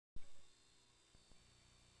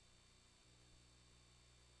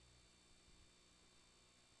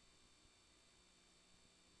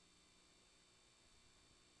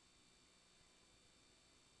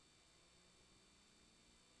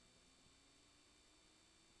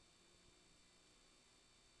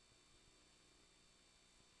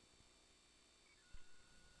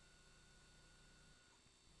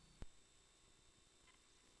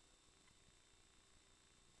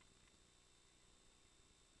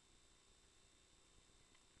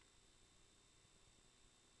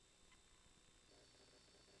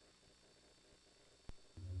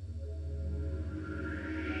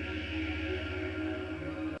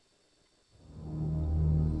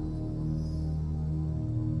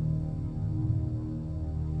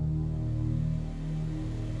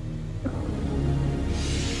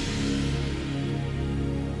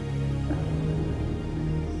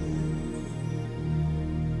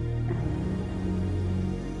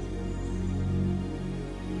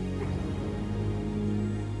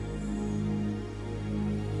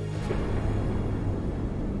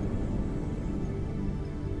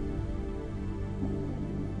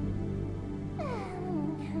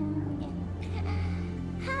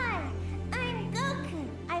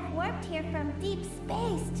deep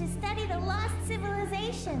space to study the lost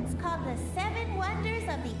civilizations called the Seven Wonders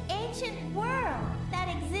of the Ancient World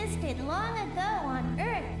that existed long ago on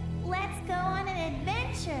Earth. Let's go on an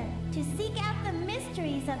adventure to seek out the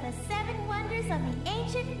mysteries of the Seven Wonders of the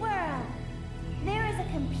Ancient World. There is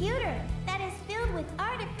a computer that is filled with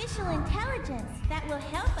artificial intelligence that will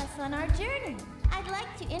help us on our journey. I'd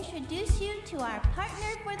like to introduce you to our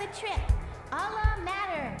partner for the trip,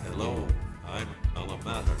 Aramata. Hello, I'm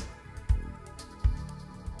Aramata.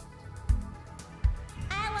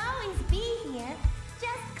 I'll always be here.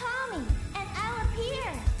 Just call me and I'll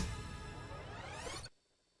appear.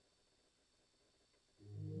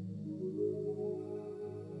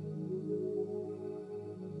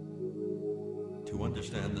 To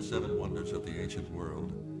understand the seven wonders of the ancient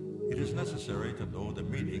world, it is necessary to know the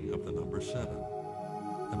meaning of the number 7,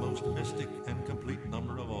 the most mystic and complete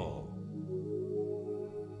number of all.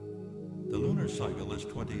 The lunar cycle is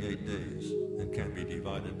 28 days and can be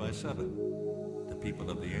divided by 7. The people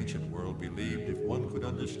of the ancient world believed if one could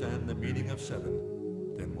understand the meaning of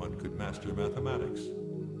 7, then one could master mathematics.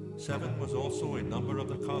 7 was also a number of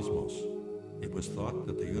the cosmos. It was thought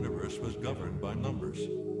that the universe was governed by numbers.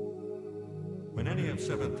 When any of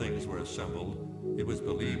 7 things were assembled, it was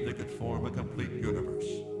believed they could form a complete universe.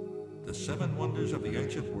 The 7 wonders of the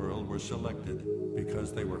ancient world were selected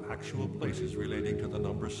because they were actual places relating to the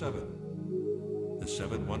number 7. The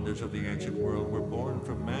 7 wonders of the ancient world were born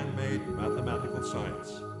from man-made mathematical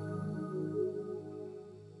science.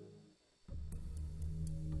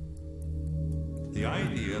 The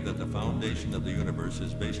idea that the foundation of the universe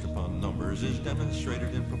is based upon numbers is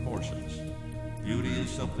demonstrated in proportions. Beauty is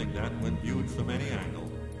something that, when viewed from any angle,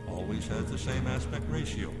 always has the same aspect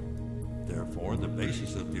ratio. Therefore, the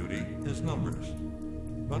basis of beauty is numbers.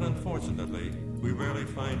 But unfortunately, we rarely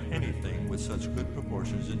find anything with such good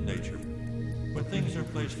proportions in nature. When things are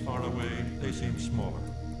placed far away, they seem smaller.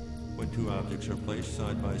 When 2 objects are placed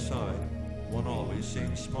side by side, one always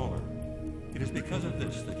seems smaller. It is because of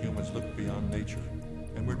this that humans look beyond nature,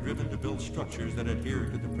 and were driven to build structures that adhere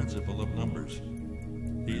to the principle of numbers.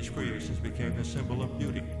 These creations became the symbol of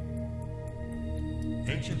beauty.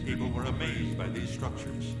 Ancient people were amazed by these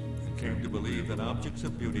structures and came to believe that objects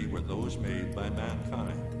of beauty were those made by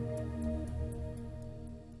mankind.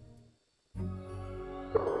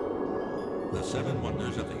 The 7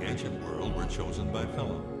 wonders of the ancient world were chosen by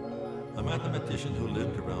Philon, a mathematician who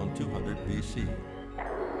lived around 200 BC.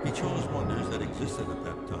 He chose wonders that existed at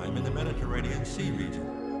that time in the Mediterranean Sea region,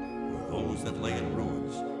 or those that lay in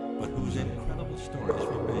ruins, but whose incredible stories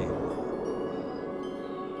remain.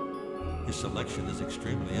 His selection is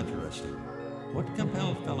extremely interesting. What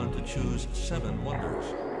compelled Philon to choose 7 wonders?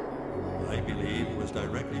 I believe it was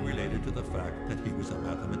directly related to the fact that he was a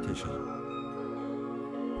mathematician.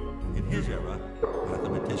 In his era,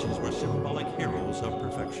 mathematicians were symbolic heroes of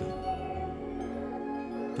perfection.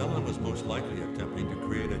 Philon was most likely attempting to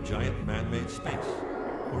create a giant man-made space,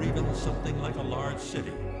 or even something like a large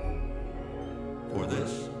city. For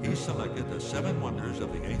this, he selected the 7 wonders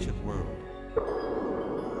of the ancient world.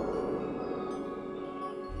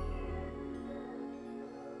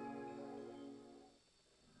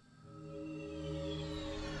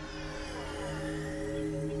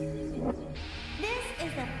 This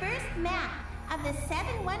is the first map of the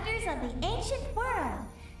 7 wonders of the ancient world.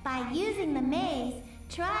 By using the maze,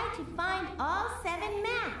 try to find all 7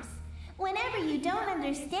 maps. Whenever you don't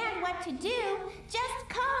understand what to do, just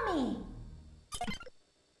call me.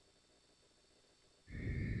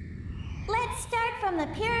 Let's start from the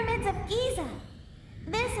pyramids of Giza.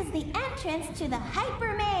 This is the entrance to the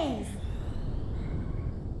Hypermaze.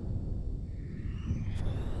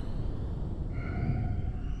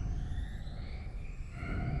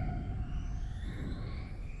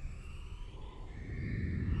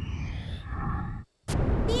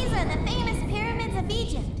 These are the famous pyramids of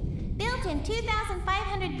Egypt, built in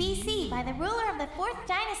 2500 BC by the ruler of the 4th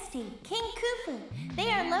dynasty, King Khufu. They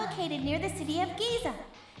are located near the city of Giza.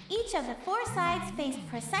 Each of the 4 sides faced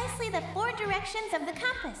precisely the 4 directions of the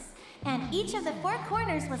compass, and each of the 4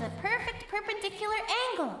 corners was a perfect perpendicular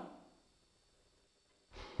angle.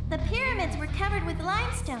 The pyramids were covered with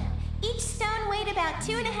limestone. Each stone weighed about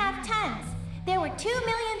 2.5 tons. There were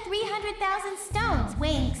 2,300,000 stones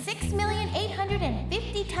weighing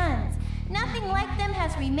 6,850,000 tons. Nothing like them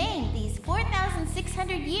has remained these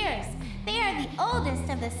 4,600 years. They are the oldest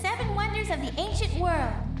of the 7 wonders of the ancient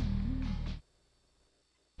world.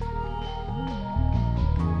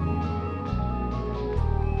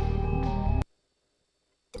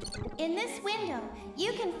 In this window,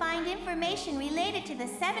 you can find information related to the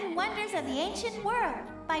 7 wonders of the ancient world.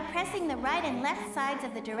 By pressing the right and left sides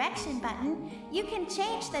of the direction button, you can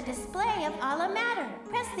change the display of all matter.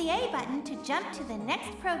 Press the A button to jump to the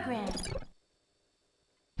next program.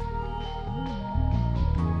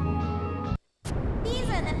 These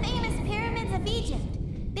are the famous pyramids of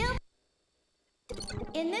Egypt, built.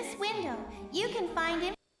 In this window, you can find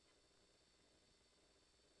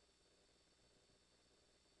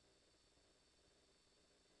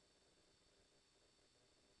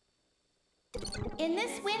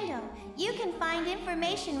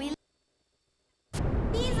information related.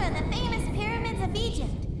 These are the famous pyramids of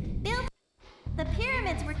Egypt, built. The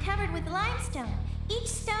pyramids were covered with limestone. Each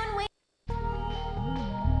stone weighed.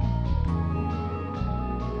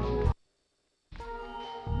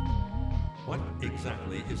 What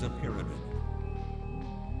exactly is a pyramid?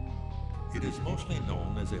 It is mostly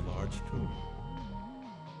known as a large tomb,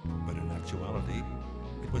 but in actuality,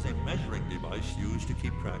 it was a measuring device used to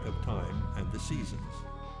keep track of time and the seasons.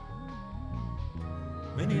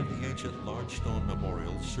 Many of the ancient large stone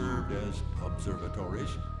memorials served as observatories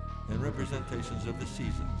and representations of the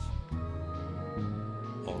seasons.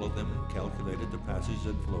 All of them calculated the passage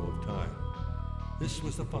and flow of time. This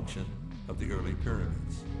was the function of the early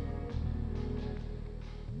pyramids.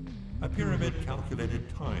 A pyramid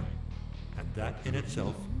calculated time, and that in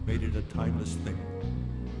itself made it a timeless thing,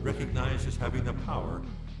 recognized as having the power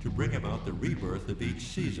to bring about the rebirth of each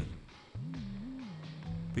season.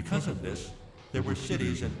 Because of this, there were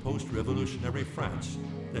cities in post-revolutionary France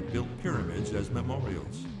that built pyramids as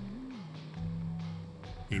memorials.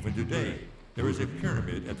 Even today, there is a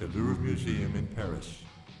pyramid at the Louvre Museum in Paris.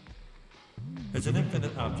 As an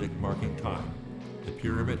infinite object marking time, the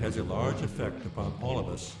pyramid has a large effect upon all of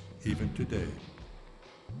us, even today.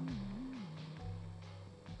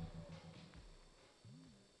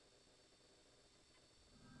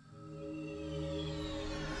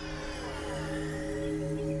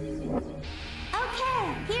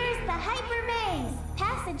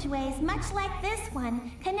 Passageways much like this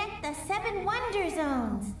one connect the 7 wonder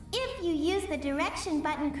zones. If you use the direction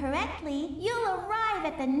button correctly, you'll arrive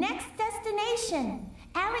at the next destination,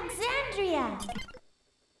 Alexandria.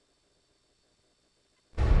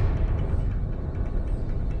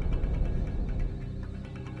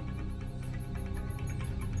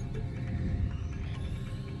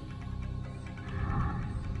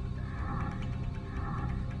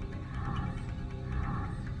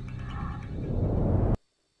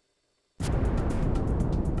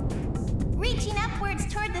 Reaching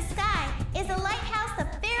upwards toward the sky is the lighthouse of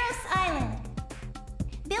Pharos Island.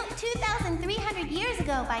 Built 2,300 years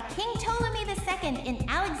ago by King Ptolemy II in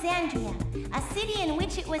Alexandria, a city in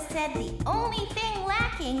which it was said the only thing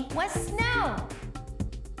lacking was snow.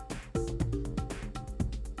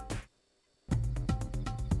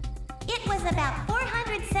 It was about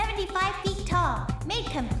 475 feet tall, made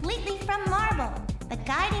completely from marble. The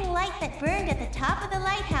guiding light that burned at the top of the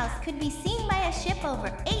lighthouse could be seen by a ship over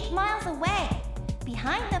 8 miles away.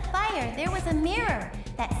 Behind the fire, there was a mirror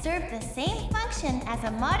that served the same function as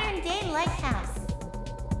a modern-day lighthouse.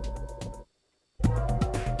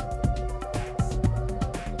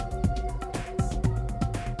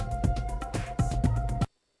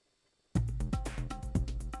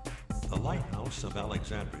 The Lighthouse of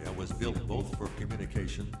Alexandria was built both for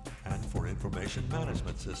communication and for information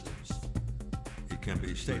management systems. It can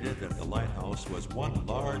be stated that the lighthouse was one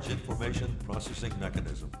large information processing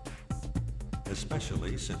mechanism,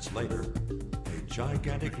 especially since later, a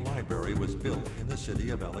gigantic library was built in the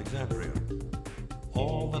city of Alexandria.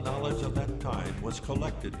 All the knowledge of that time was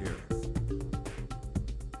collected here.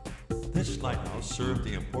 This lighthouse served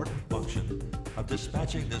the important function of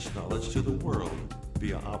dispatching this knowledge to the world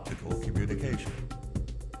via optical communication.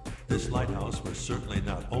 This lighthouse was certainly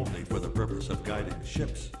not only for the purpose of guiding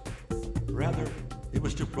ships. Rather, it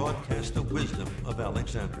was to broadcast the wisdom of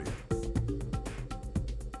Alexandria.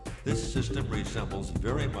 This system resembles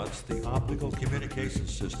very much the optical communication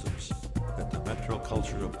systems that the metro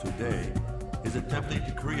culture of today is attempting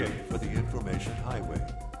to create for the information highway.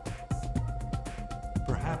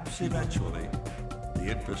 Perhaps eventually, the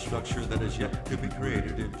infrastructure that is yet to be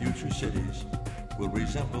created in future cities will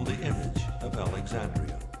resemble the image of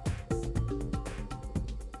Alexandria.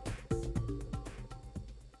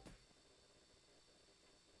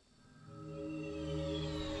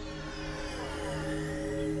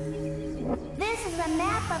 This is a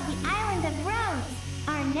map of the island of Rhodes,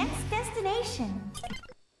 our next destination.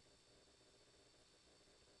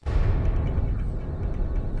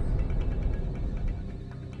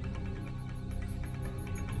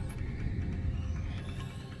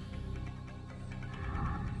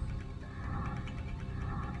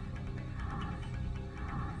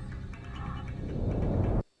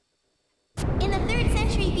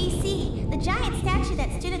 statue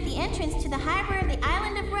that stood at the entrance to the harbor of the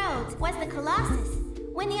island of Rhodes was the Colossus.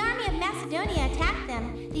 When the army of Macedonia attacked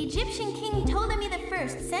them, the Egyptian king Ptolemy I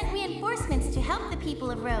sent reinforcements to help the people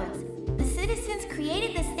of Rhodes. The citizens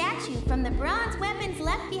created the statue from the bronze weapons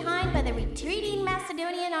left behind by the retreating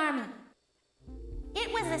Macedonian army.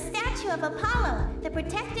 It was a statue of Apollo, the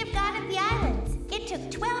protective god of the islands. It took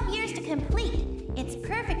 12 years to complete. Its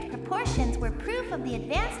perfect proportions were proof of the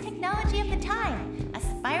advanced technology of the time. A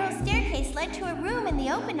spiral staircase led to a room in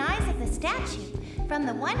the open eyes of the statue. From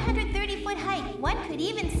the 130-foot height, one could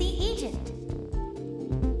even see Egypt.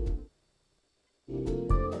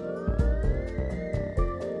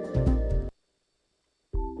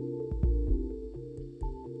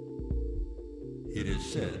 It is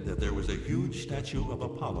said that there was a huge statue of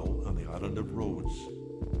Apollo on the island of Rhodes.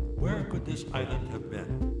 Where could this island have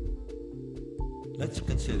been? Let's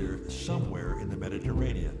consider somewhere in the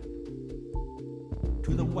Mediterranean.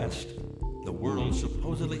 To the west, the world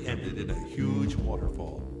supposedly ended in a huge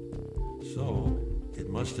waterfall. So, it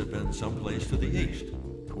must have been someplace to the east,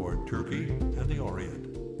 toward Turkey and the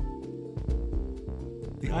Orient.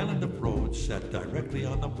 The island of Rhodes sat directly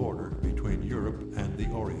on the border between Europe and the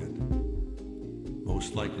Orient.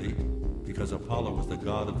 Most likely, because Apollo was the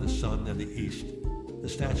god of the sun and the east, the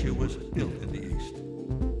statue was built in the east.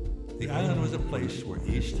 The island was a place where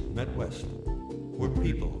east met west, where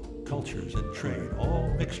people, cultures, and trade all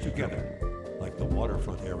mixed together, like the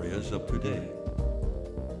waterfront areas of today.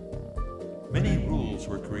 Many rules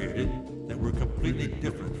were created that were completely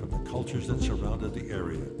different from the cultures that surrounded the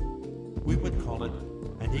area. We would call it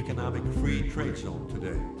an economic free trade zone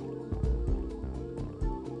today.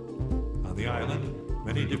 On the island,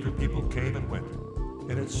 many different people came and went,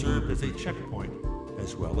 and it served as a checkpoint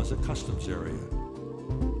as well as a customs area.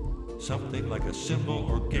 Something like a symbol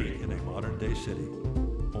or gate in a modern-day city,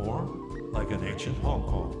 or like an ancient Hong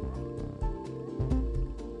Kong.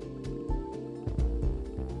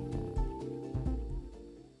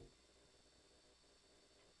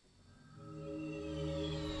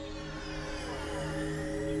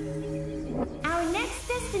 Our next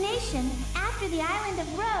destination after the island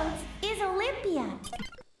of Rhodes is Olympia.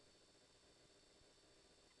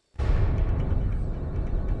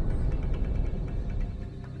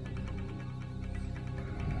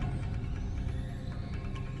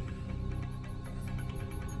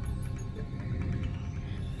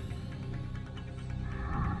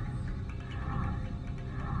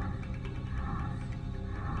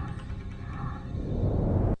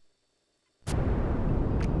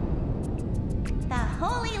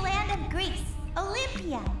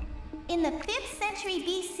 In the 5th century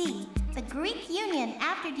BC, the Greek Union,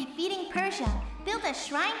 after defeating Persia, built a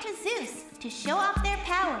shrine to Zeus to show off their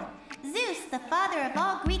power. Zeus, the father of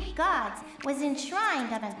all Greek gods, was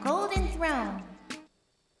enshrined on a golden throne.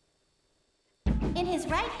 In his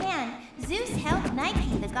right hand, Zeus held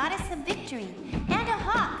Nike, the goddess of victory, and a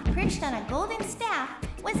hawk perched on a golden staff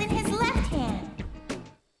was in his left hand.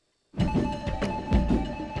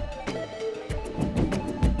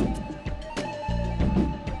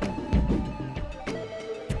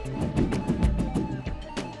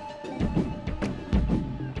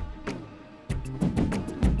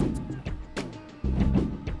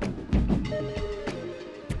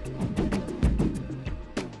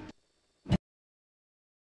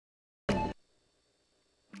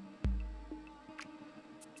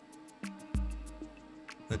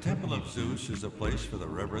 The Temple of Zeus is a place for the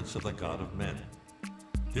reverence of the god of men.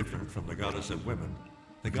 Different from the goddess of women,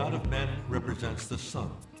 the god of men represents the sun.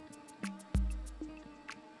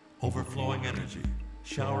 Overflowing energy,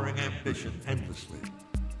 showering ambition endlessly.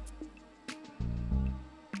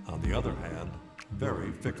 On the other hand,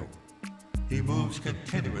 very fickle. He moves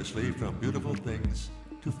continuously from beautiful things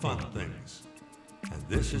to fun things. And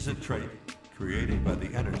this is a trait created by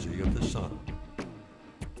the energy of the sun.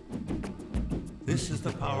 This is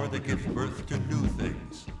the power that gives birth to new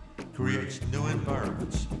things, creates new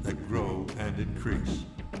environments that grow and increase.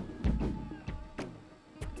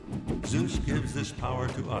 Zeus gives this power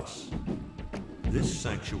to us. This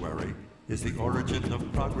sanctuary is the origin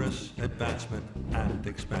of progress, advancement, and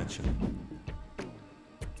expansion.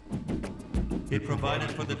 It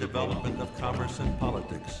provided for the development of commerce and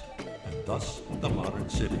politics, and thus the modern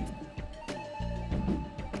city.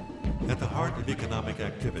 At the heart of economic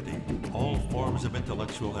activity, all forms of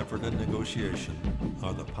intellectual effort and negotiation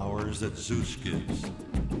are the powers that Zeus gives.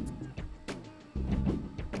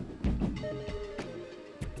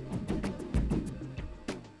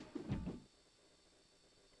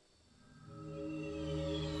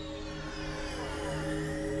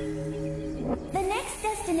 The next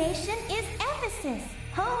destination is Ephesus,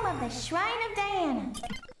 home of the Shrine of Diana.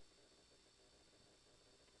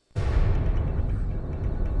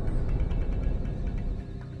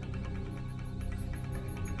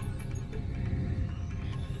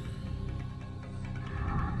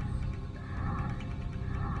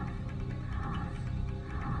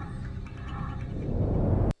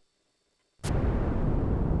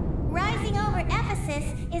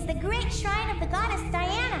 grand shrine of the goddess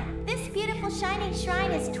Diana. This beautiful shining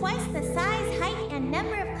shrine is twice the size, height, and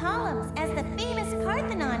number of columns as the famous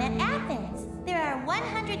Parthenon at Athens. There are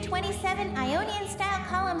 127 Ionian-style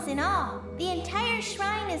columns in all. The entire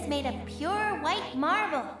shrine is made of pure white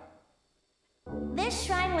marble. This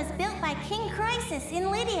shrine was built by King Croesus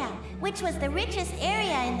in Lydia, which was the richest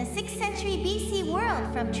area in the 6th century BC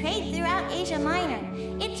world from trade throughout Asia Minor.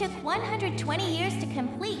 It took 120 years to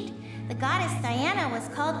complete. The goddess Diana was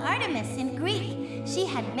called Artemis in Greek. She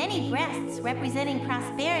had many breasts representing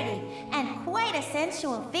prosperity and quite a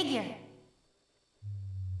sensual figure.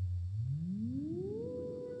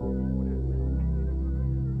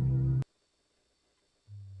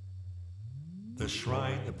 The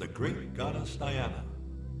shrine of the great goddess Diana.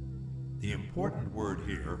 The important word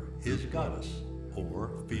here is goddess,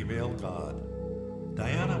 or female god.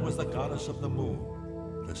 Diana was the goddess of the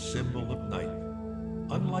moon, the symbol of night.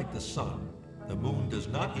 Unlike the sun, the moon does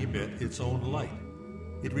not emit its own light.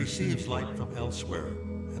 It receives light from elsewhere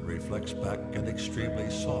and reflects back an extremely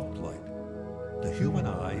soft light. The human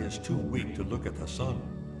eye is too weak to look at the sun.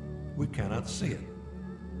 We cannot see it.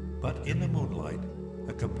 But in the moonlight,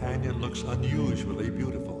 the companion looks unusually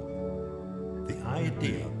beautiful. The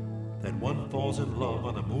idea that one falls in love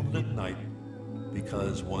on a moonlit night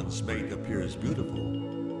because one's mate appears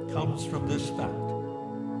beautiful comes from this fact: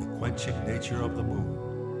 the quenching nature of the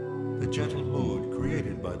moon, the gentle mood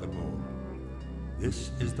created by the moon. This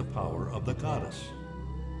is the power of the goddess.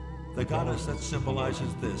 The goddess that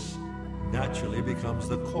symbolizes this naturally becomes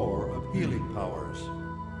the core of healing powers.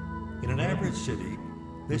 In an average city,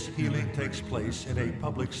 this healing takes place in a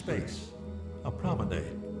public space, a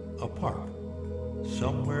promenade, a park,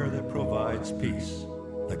 somewhere that provides peace.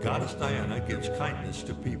 The goddess Diana gives kindness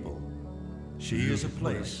to people. She is a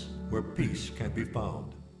place where peace can be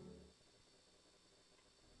found.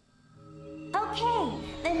 Okay,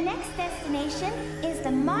 the next destination is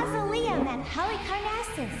the mausoleum at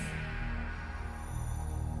Halicarnassus.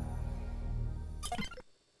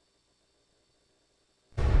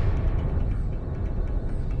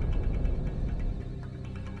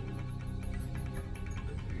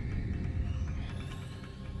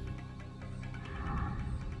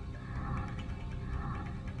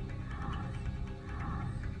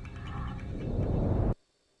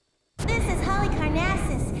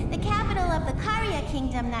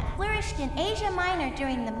 That flourished in Asia Minor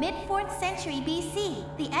during the mid-4th century BC.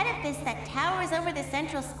 The edifice that towers over the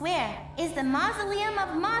central square is the Mausoleum of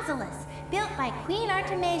Mausolus, built by Queen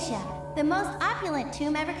Artemisia, the most opulent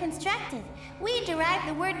tomb ever constructed. We derive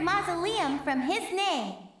the word mausoleum from his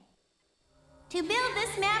name. To build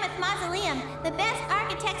this mammoth mausoleum, the best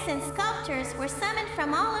architects and sculptors were summoned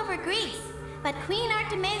from all over Greece. But Queen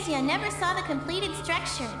Artemisia never saw the completed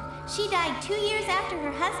structure. She died 2 years after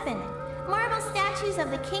her husband. Marble statues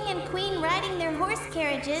of the king and queen riding their horse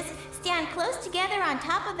carriages stand close together on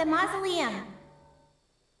top of the mausoleum.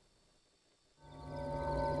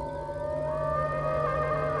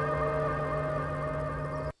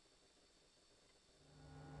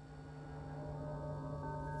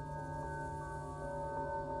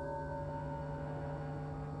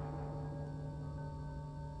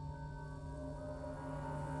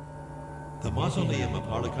 The mausoleum of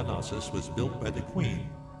Halicarnassus was built by the queen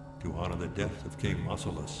to honor the death of King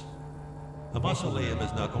Mausolus. The mausoleum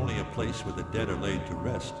is not only a place where the dead are laid to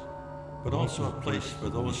rest, but also a place for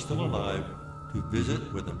those still alive to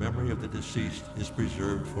visit where the memory of the deceased is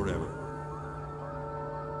preserved forever.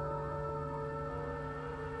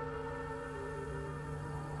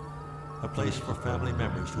 A place for family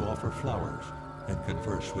members to offer flowers and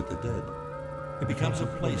converse with the dead. It becomes a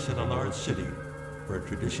place in a large city where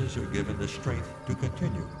traditions are given the strength to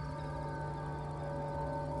continue.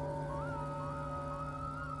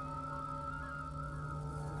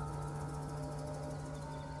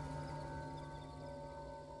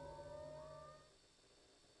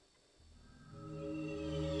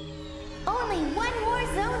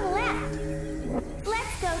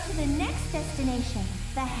 Destination,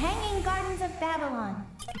 the Hanging Gardens of Babylon.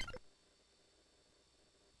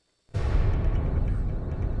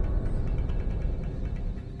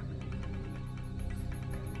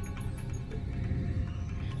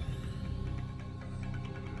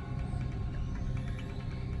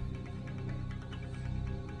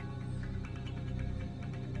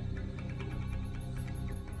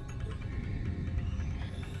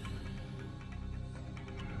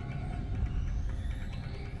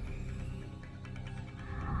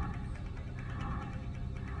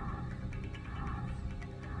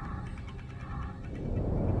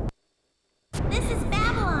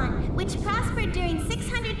 Which prospered during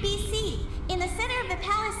 600 BC. In the center of the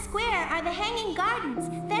palace square are the Hanging Gardens,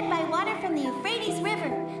 fed by water from the Euphrates River.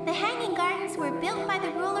 The Hanging Gardens were built by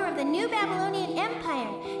the ruler of the New Babylonian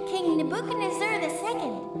Empire, King Nebuchadnezzar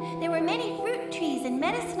II. There were many fruit trees and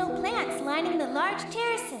medicinal plants lining the large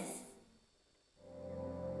terraces.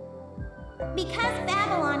 Because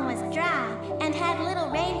Babylon was dry and had little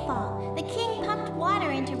rainfall, the king pumped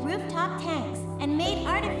water into rooftop tanks and made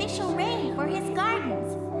artificial rain for his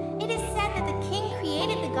gardens. It is said that the king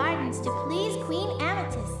created the gardens to please Queen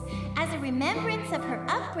Amethyst as a remembrance of her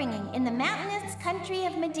upbringing in the mountainous country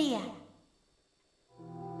of Media.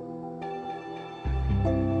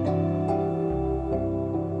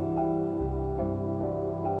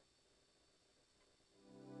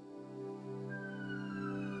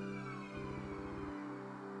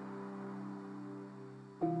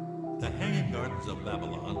 The Hanging Gardens of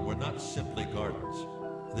Babylon were not simply gardens.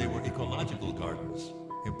 They were ecological gardens,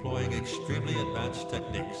 employing extremely advanced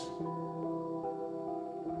techniques.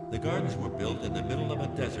 The gardens were built in the middle of a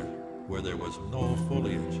desert where there was no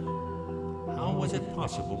foliage. How was it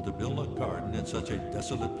possible to build a garden in such a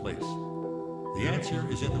desolate place? The answer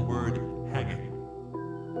is in the word hanging.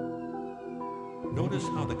 Notice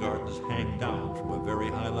how the gardens hang down from a very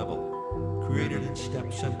high level, created in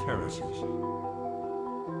steps and terraces.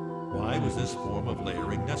 Why was this form of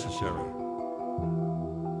layering necessary?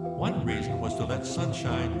 One reason was to let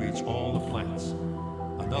sunshine reach all the plants.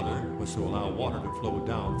 Another was to allow water to flow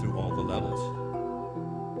down through all the levels.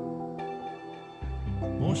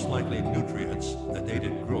 Most likely nutrients that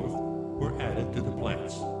aided growth were added to the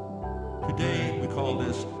plants. Today we call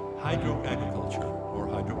this hydroagriculture or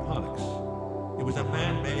hydroponics. It was a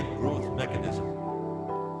man-made growth mechanism,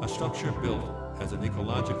 a structure built as an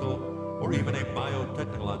ecological or even a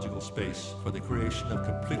biotechnological space for the creation of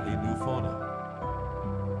completely new fauna.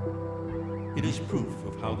 It is proof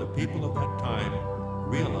of how the people of that time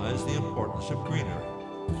realized the importance of greenery.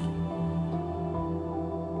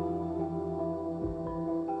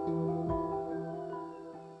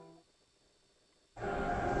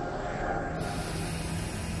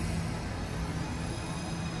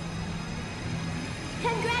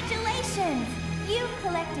 Congratulations! You've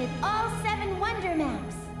collected all 7 wonder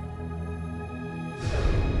maps.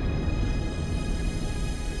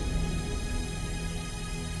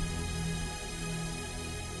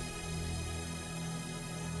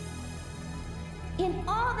 In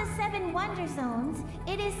all the 7 wonder zones,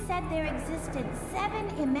 it is said there existed 7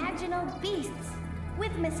 Imaginal Beasts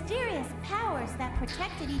with mysterious powers that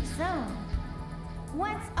protected each zone.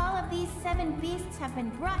 Once all of these 7 beasts have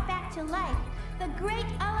been brought back to life, the great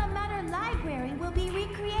Alamata Library will be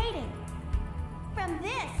recreated. From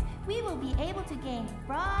this, we will be able to gain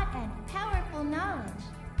broad and powerful knowledge.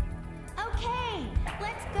 Okay,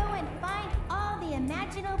 let's go and find all the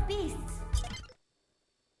Imaginal Beasts.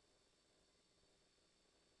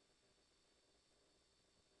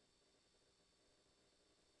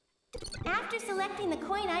 After selecting the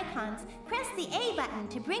coin icons, press the A button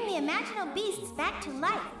to bring the Imaginal Beasts back to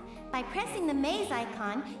life. By pressing the maze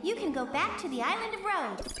icon, you can go back to the Island of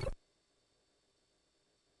Rose.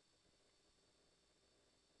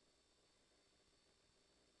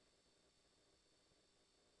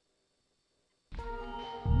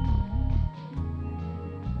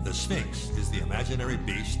 The Sphinx is the imaginary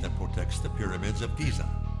beast that protects the pyramids of Giza.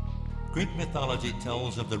 Greek mythology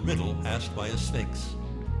tells of the riddle asked by a sphinx.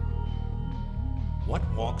 What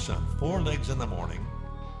walks on 4 legs in the morning,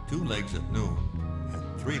 2 legs at noon,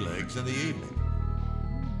 and 3 legs in the evening?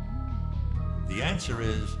 The answer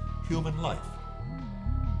is human life.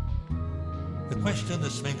 The question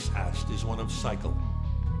the Sphinx asked is one of cycle.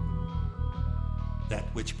 That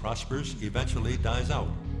which prospers eventually dies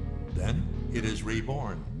out. Then it is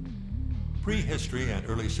reborn. Prehistory and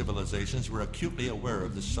early civilizations were acutely aware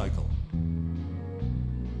of this cycle.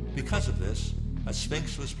 Because of this, a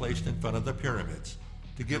sphinx was placed in front of the pyramids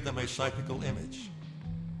to give them a cyclical image.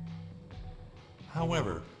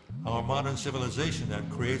 However, our modern civilization that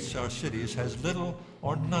creates our cities has little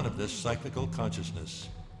or none of this cyclical consciousness.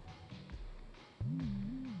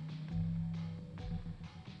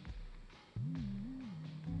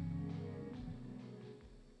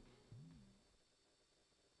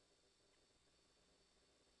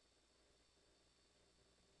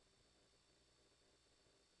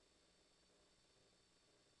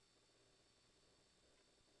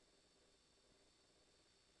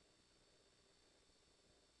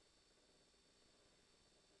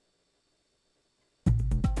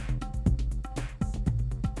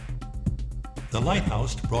 The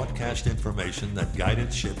lighthouse broadcast information that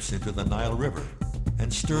guided ships into the Nile River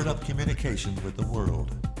and stirred up communication with the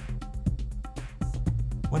world.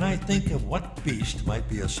 When I think of what beast might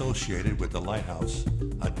be associated with the lighthouse,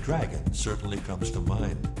 a dragon certainly comes to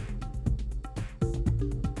mind.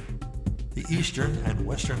 The Eastern and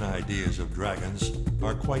Western ideas of dragons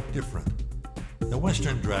are quite different. The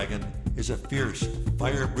Western dragon is a fierce,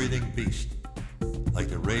 fire-breathing beast. Like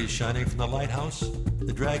the rays shining from the lighthouse,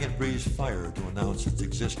 the dragon breathes fire to announce its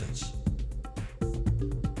existence.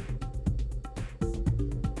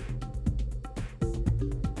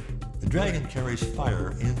 The dragon carries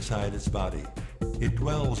fire inside its body. It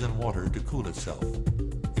dwells in water to cool itself.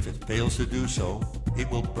 If it fails to do so,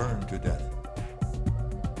 it will burn to death.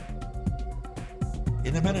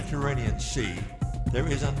 In the Mediterranean Sea, there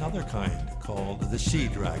is another kind called the sea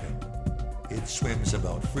dragon. It swims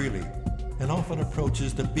about freely and often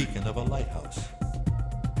approaches the beacon of a lighthouse.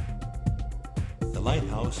 The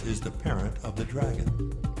lighthouse is the parent of the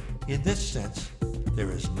dragon. In this sense,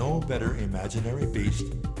 there is no better imaginary beast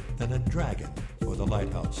than a dragon for the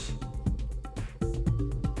lighthouse.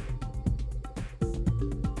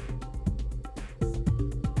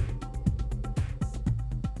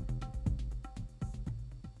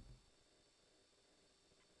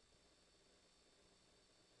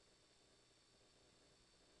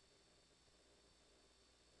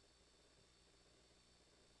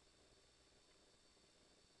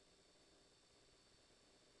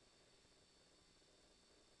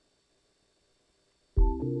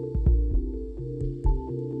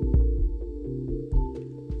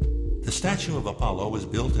 The statue of Apollo was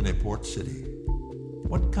built in a port city.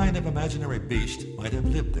 What kind of imaginary beast might have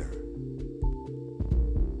lived there?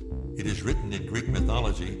 It is written in Greek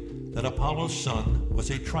mythology that Apollo's son was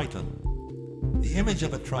a Triton. The image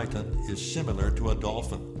of a Triton is similar to a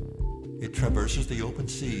dolphin. It traverses the open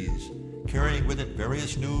seas, carrying with it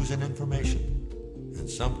various news and information, and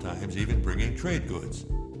sometimes even bringing trade goods.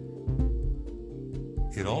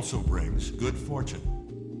 It also brings good fortune.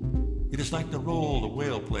 It is like the role the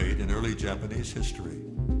whale played in early Japanese history.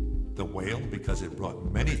 The whale, because it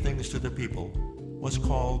brought many things to the people, was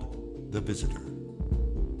called the visitor.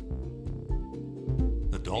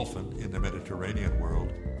 The dolphin in the Mediterranean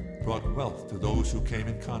world brought wealth to those who came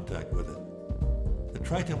in contact with it. The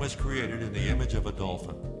Triton was created in the image of a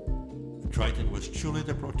dolphin. The Triton was truly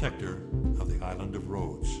the protector of the island of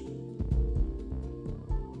Rhodes.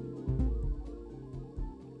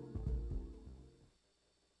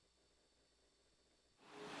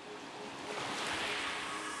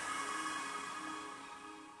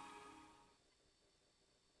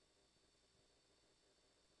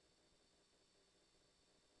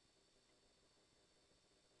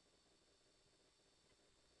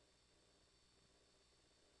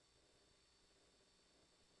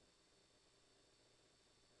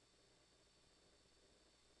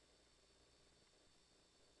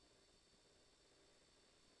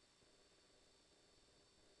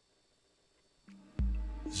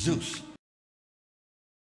 Zeus,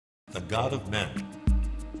 the god of men,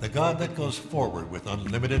 the god that goes forward with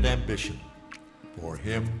unlimited ambition. For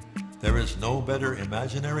him, there is no better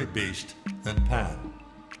imaginary beast than Pan.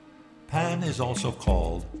 Pan is also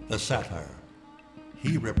called the satyr.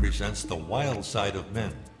 He represents the wild side of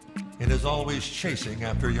men and is always chasing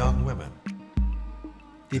after young women.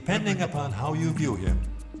 Depending upon how you view him,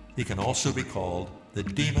 he can also be called the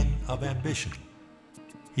demon of ambition.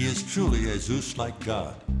 He is truly a Zeus-like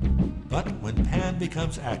god, but when Pan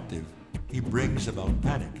becomes active, he brings about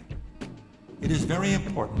panic. It is very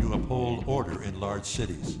important to uphold order in large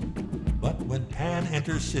cities, but when Pan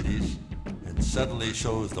enters cities and suddenly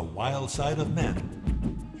shows the wild side of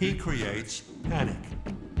men, he creates panic.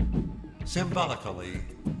 Symbolically,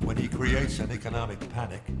 when he creates an economic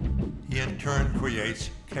panic, he in turn creates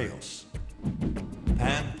chaos.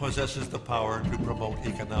 Pan possesses the power to promote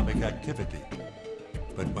economic activity.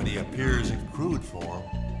 But when he appears in crude form,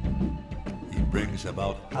 he brings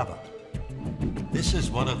about havoc. This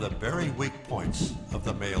is one of the very weak points of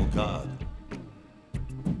the male god.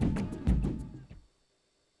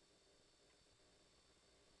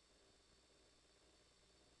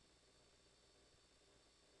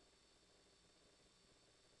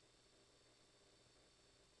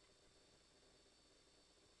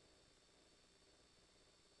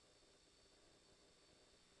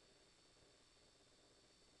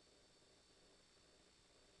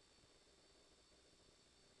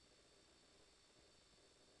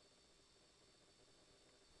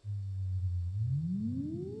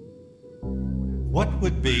 What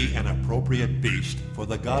would be an appropriate beast for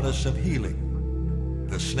the goddess of healing?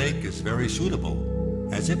 The snake is very suitable,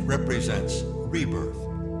 as it represents rebirth.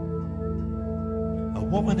 A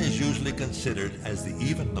woman is usually considered as the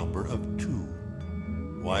even number of 2.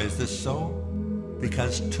 Why is this so?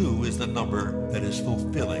 because 2 is the number that is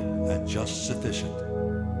fulfilling and just sufficient,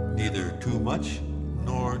 neither too much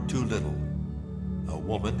nor too little. A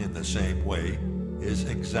woman, in the same way, is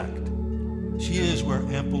exact. She is where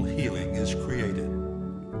ample healing is created.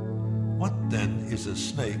 What then is a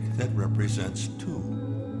snake that represents 2?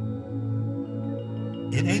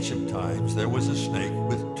 In ancient times, there was a snake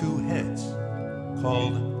with 2 heads,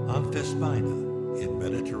 called Amphisbaena in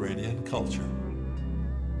Mediterranean culture.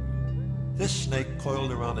 This snake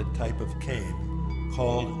coiled around a type of cane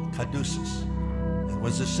called caduceus and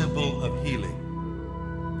was a symbol of healing.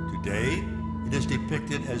 Today, it is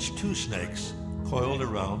depicted as 2 snakes coiled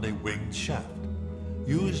around a winged shaft,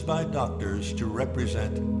 used by doctors to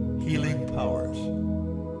represent healing powers.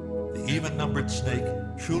 The even-numbered snake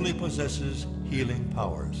truly possesses healing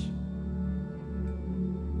powers.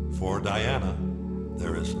 For Diana,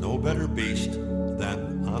 there is no better beast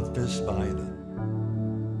than Amphisbaena.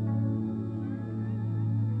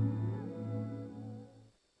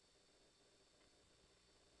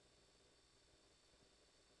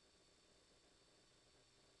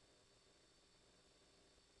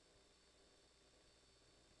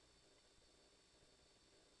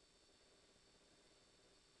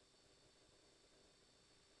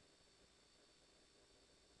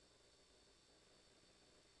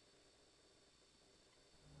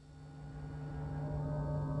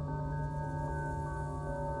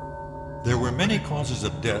 There were many causes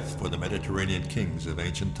of death for the Mediterranean kings of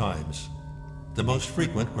ancient times. The most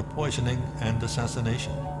frequent were poisoning and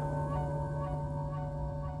assassination.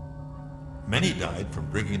 Many died from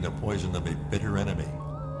drinking the poison of a bitter enemy.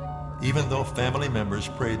 Even though family members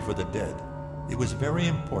prayed for the dead, it was very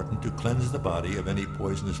important to cleanse the body of any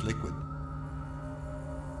poisonous liquid.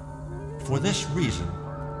 For this reason,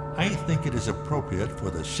 I think it is appropriate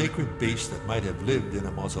for the sacred beast that might have lived in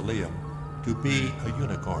a mausoleum to be a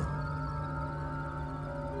unicorn.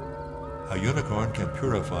 A unicorn can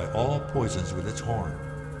purify all poisons with its horn.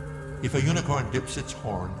 If a unicorn dips its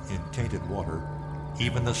horn in tainted water,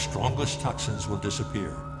 even the strongest toxins will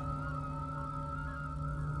disappear.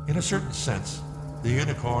 In a certain sense, the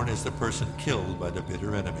unicorn is the person killed by the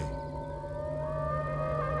bitter enemy.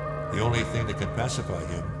 The only thing that can pacify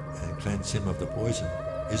him and cleanse him of the poison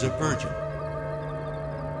is a virgin.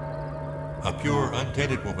 A pure,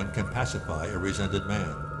 untainted woman can pacify a resented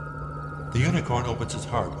man. The unicorn opens its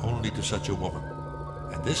heart only to such a woman,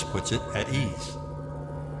 and this puts it at ease.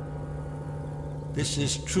 This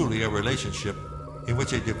is truly a relationship in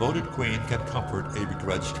which a devoted queen can comfort a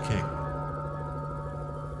begrudged king.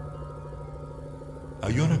 A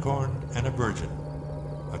unicorn and a virgin,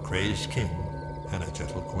 a crazed king and a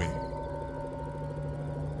gentle queen.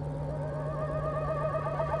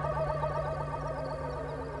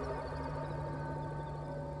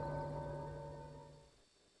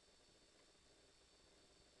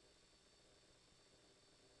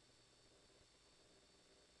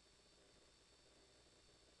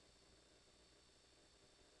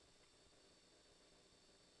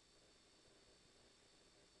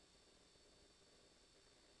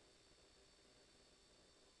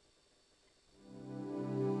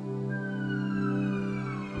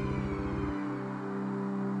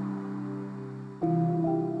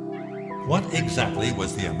 What exactly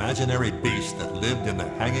was the imaginary beast that lived in the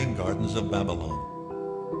Hanging Gardens of Babylon?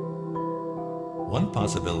 One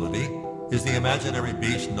possibility is the imaginary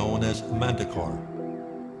beast known as Manticore,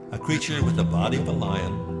 a creature with the body of a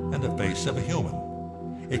lion and the face of a human.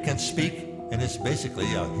 It can speak and is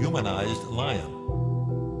basically a humanized lion.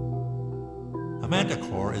 A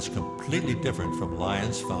manticore is completely different from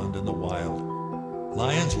lions found in the wild.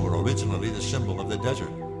 Lions were originally the symbol of the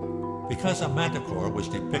desert. Because a manticore was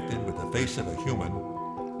depicted with the face of a human,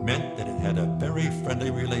 meant that it had a very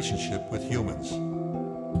friendly relationship with humans.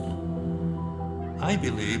 I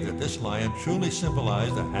believe that this lion truly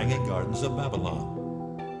symbolized the Hanging Gardens of Babylon.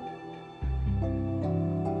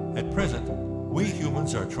 At present, we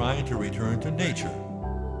humans are trying to return to nature,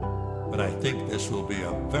 but I think this will be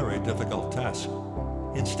a very difficult task.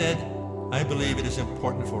 Instead, I believe it is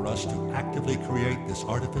important for us to actively create this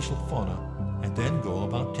artificial fauna and then go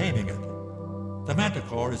about taming it. The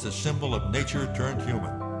manticore is a symbol of nature turned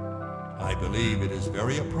human. I believe it is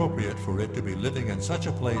very appropriate for it to be living in such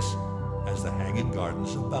a place as the Hanging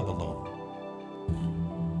Gardens of Babylon.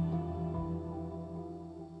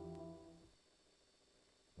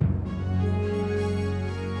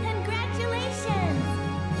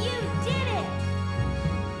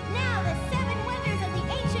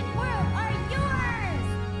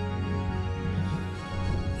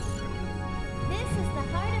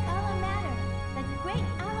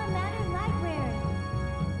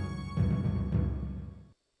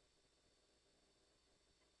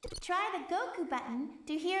 Try the Goku button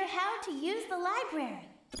to hear how to use the library.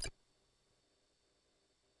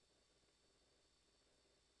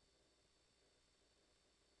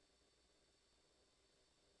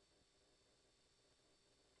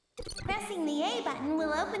 Pressing the A button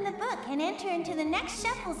will open the book and enter into the next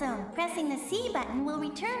shuffle zone. Pressing the C button will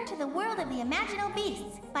return to the world of the Imaginal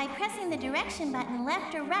Beasts. By pressing the direction button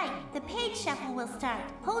left or right, the page shuffle will start.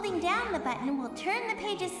 Holding down the button will turn the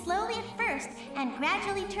pages slowly at first and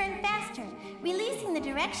gradually turn faster. Releasing the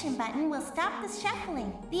direction button will stop the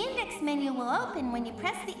shuffling. The index menu will open when you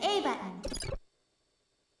press the A button.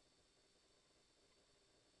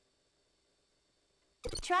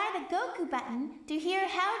 Try the Goku button to hear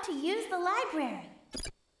how to use the library.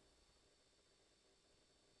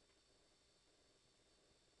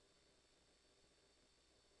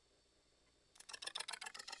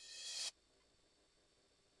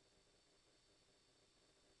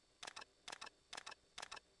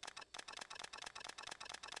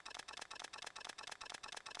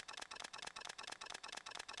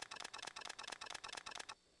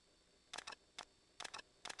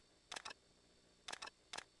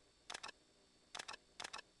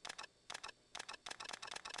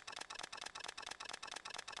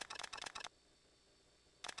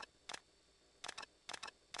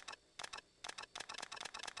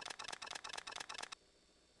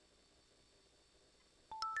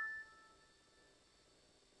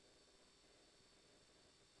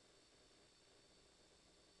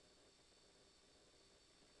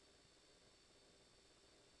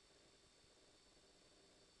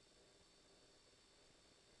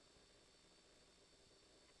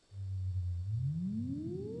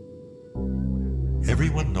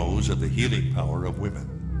 Everyone knows of the healing power of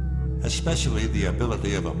women, especially the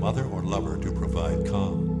ability of a mother or lover to provide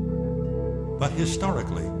calm. But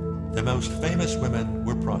historically, the most famous women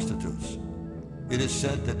were prostitutes. It is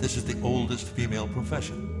said that this is the oldest female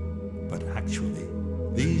profession, but actually,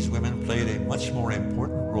 these women played a much more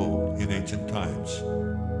important role in ancient times.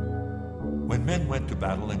 When men went to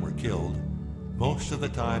battle and were killed, most of the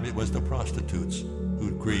time it was the prostitutes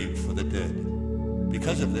who grieved for the dead.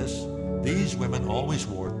 Because of this, these women always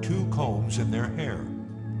wore 2 combs in their hair.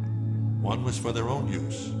 One was for their own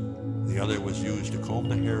use. The other was used to comb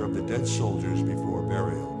the hair of the dead soldiers before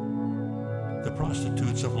burial. The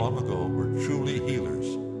prostitutes of long ago were truly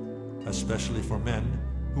healers, especially for men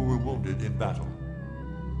who were wounded in battle.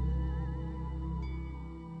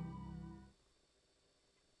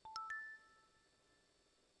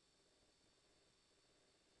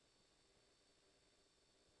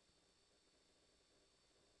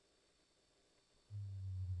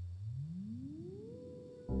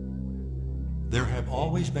 There have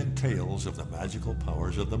always been tales of the magical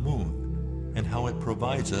powers of the moon and how it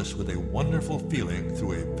provides us with a wonderful feeling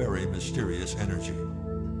through a very mysterious energy.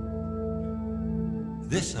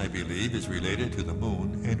 This, I believe, is related to the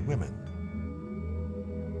moon and women.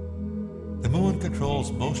 The moon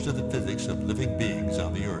controls most of the physics of living beings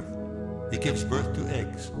on the earth. It gives birth to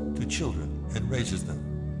eggs, to children, and raises them.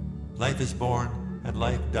 Life is born and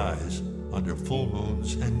life dies under full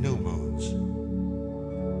moons and new moons.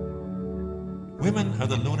 Women have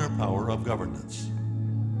the lunar power of governance.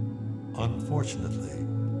 Unfortunately,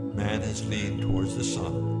 man has leaned towards the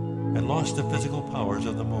sun and lost the physical powers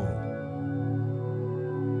of the moon.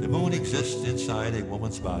 The moon exists inside a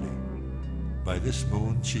woman's body. By this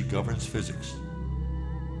moon, she governs physics.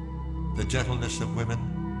 The gentleness of women,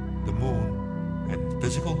 the moon, and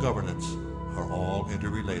physical governance are all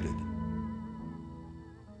interrelated.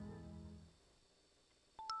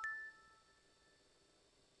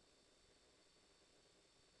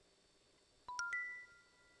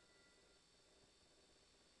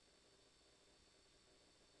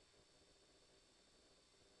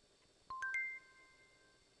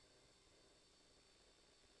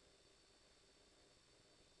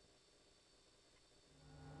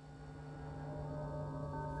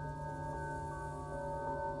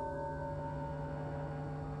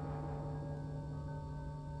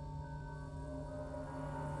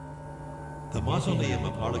 The mausoleum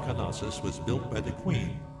of Halicarnassus was built by the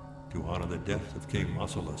queen to honor the death of King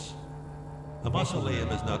Mausolus. The mausoleum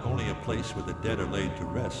is not only a place where the dead are laid to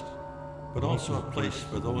rest, but also a place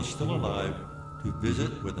for those still alive to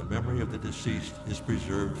visit where the memory of the deceased is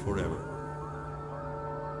preserved forever.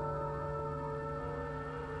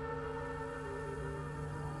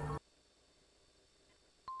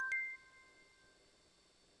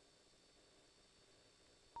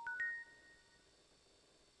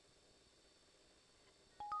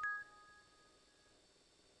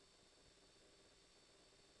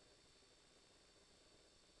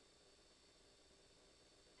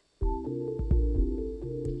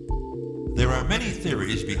 There are many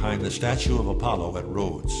theories behind the statue of Apollo at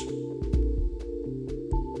Rhodes.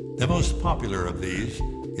 The most popular of these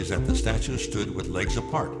is that the statue stood with legs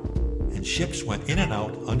apart, and ships went in and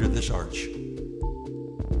out under this arch.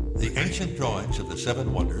 The ancient drawings of the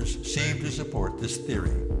Seven Wonders seem to support this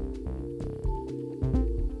theory.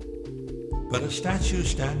 But a statue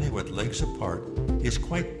standing with legs apart is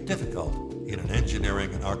quite difficult in an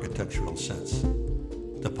engineering and architectural sense.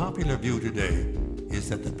 The popular view today is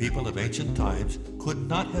that the people of ancient times could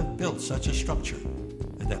not have built such a structure,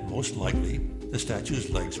 and that most likely the statue's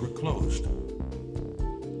legs were closed.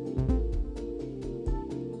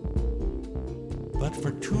 But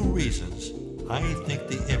for two reasons, I think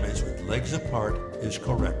the image with legs apart is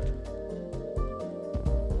correct.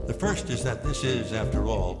 The first is that this is, after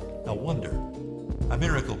all, a wonder, a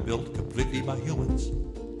miracle built completely by humans.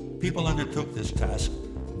 People undertook this task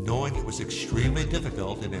knowing it was extremely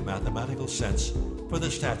difficult in a mathematical sense for the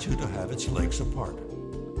statue to have its legs apart.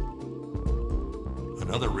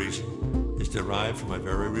 Another reason is derived from a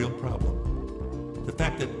very real problem: the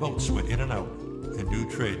fact that boats went in and out and new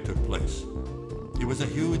trade took place. It was a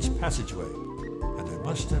huge passageway, and there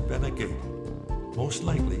must have been a gate. Most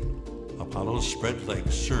likely, Apollo's spread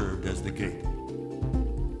legs served as the gate.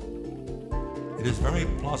 It is very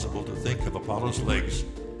plausible to think of Apollo's legs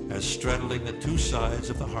as straddling the two sides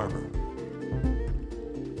of the harbor.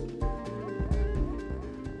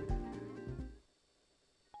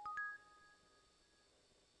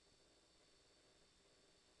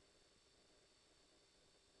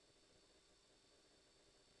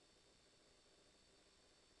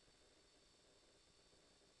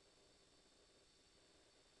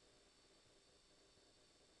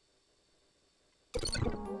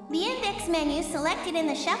 The index menu selected in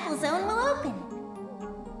the shuffle zone will open.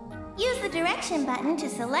 Use the direction button to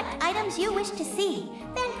select items you wish to see,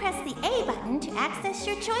 then press the A button to access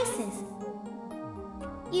your choices.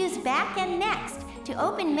 Use back and next to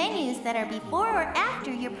open menus that are before or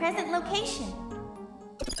after your present location.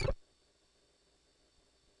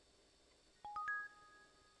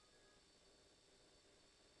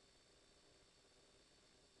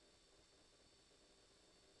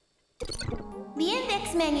 The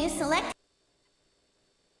index menu select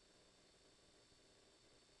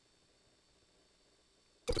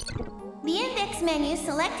The index menu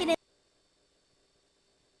selected in